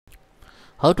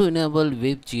How to enable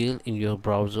Webgl in your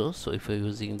browser. So if you're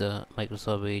using the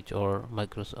Microsoft Edge or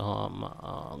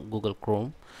Google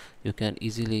Chrome, you can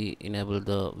easily enable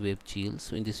the Webgl.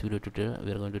 So in this video tutorial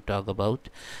we are going to talk about.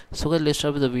 So guys, let's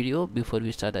start with the video. Before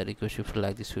we start, I request you to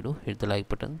like this video, hit the like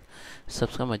button,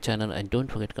 subscribe my channel, and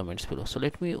don't forget comments below. So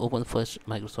let me open first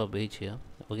Microsoft Edge here.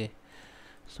 Okay,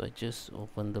 so I just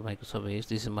open the Microsoft Edge.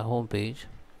 This is my home page.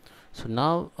 So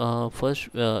now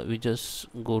first we just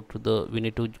go to the, we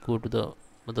need to go to the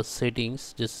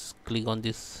settings. Just click on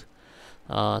this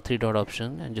three dot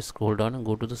option and just scroll down and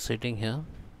go to the setting here.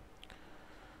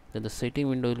 Then the setting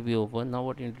window will be open. Now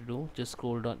what you need to do, just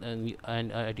scroll down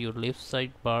and at your left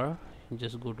side bar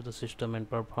just go to the system and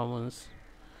performance,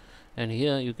 and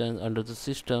here you can, under the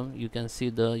system, you can see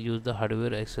the use the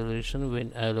hardware acceleration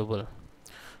when available.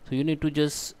 So you need to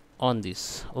just on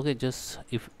this. Okay, just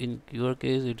if in your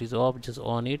case it is off, just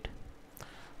on it.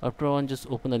 After on, just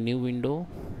open a new window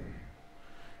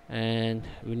and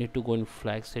we need to go in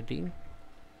flag setting.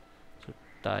 So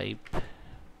type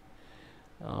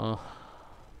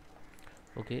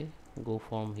okay, go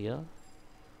from here,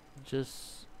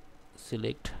 just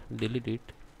select, delete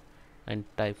it, and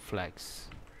type flags.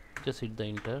 Just hit the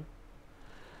enter,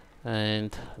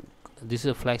 and this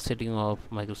is a flag setting of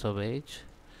Microsoft Edge.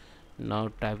 Now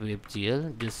type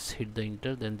Webgl, just hit the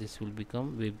enter, then this will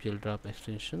become Webgl draft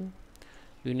extension.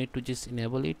 You need to just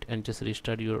enable it and just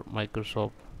restart your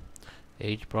Microsoft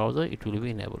Edge browser, it will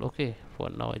be enabled. Okay, for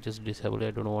now I just disable it,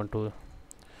 I don't want to.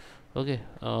 Okay,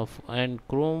 and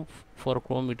Chrome, for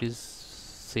Chrome it is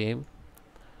same.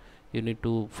 You need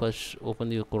to first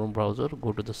open your Chrome browser,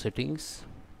 go to the settings,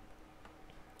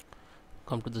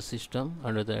 come to the system,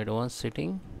 under the advanced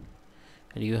setting,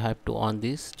 and you have to on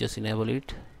this, just enable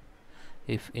it.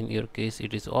 If in your case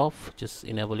it is off, just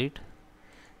enable it.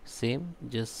 Same,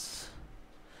 just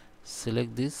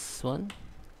select this one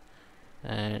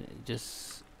and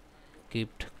just keep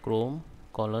Chrome :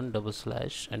 /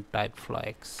 and type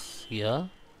flags here.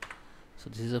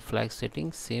 So this is a flag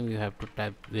setting. Same, you have to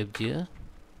type Webgl.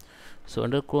 So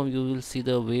under Chrome you will see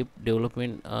the web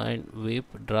development and web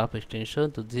draft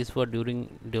extension. So this is for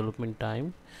during development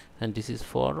time, and this is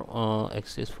for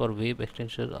access for web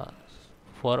extension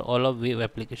for all of web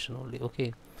application only.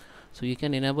 Okay, so you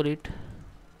can enable it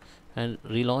and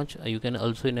relaunch. You can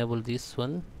also enable this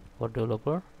one for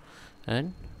developer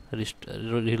and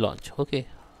relaunch. Okay,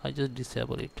 I just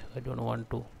disable it, I don't want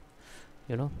to,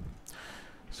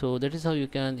 so that is how you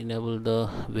can enable the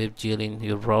Webgl in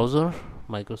your browser,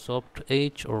 Microsoft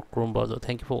Edge or Chrome browser.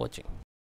 Thank you for watching.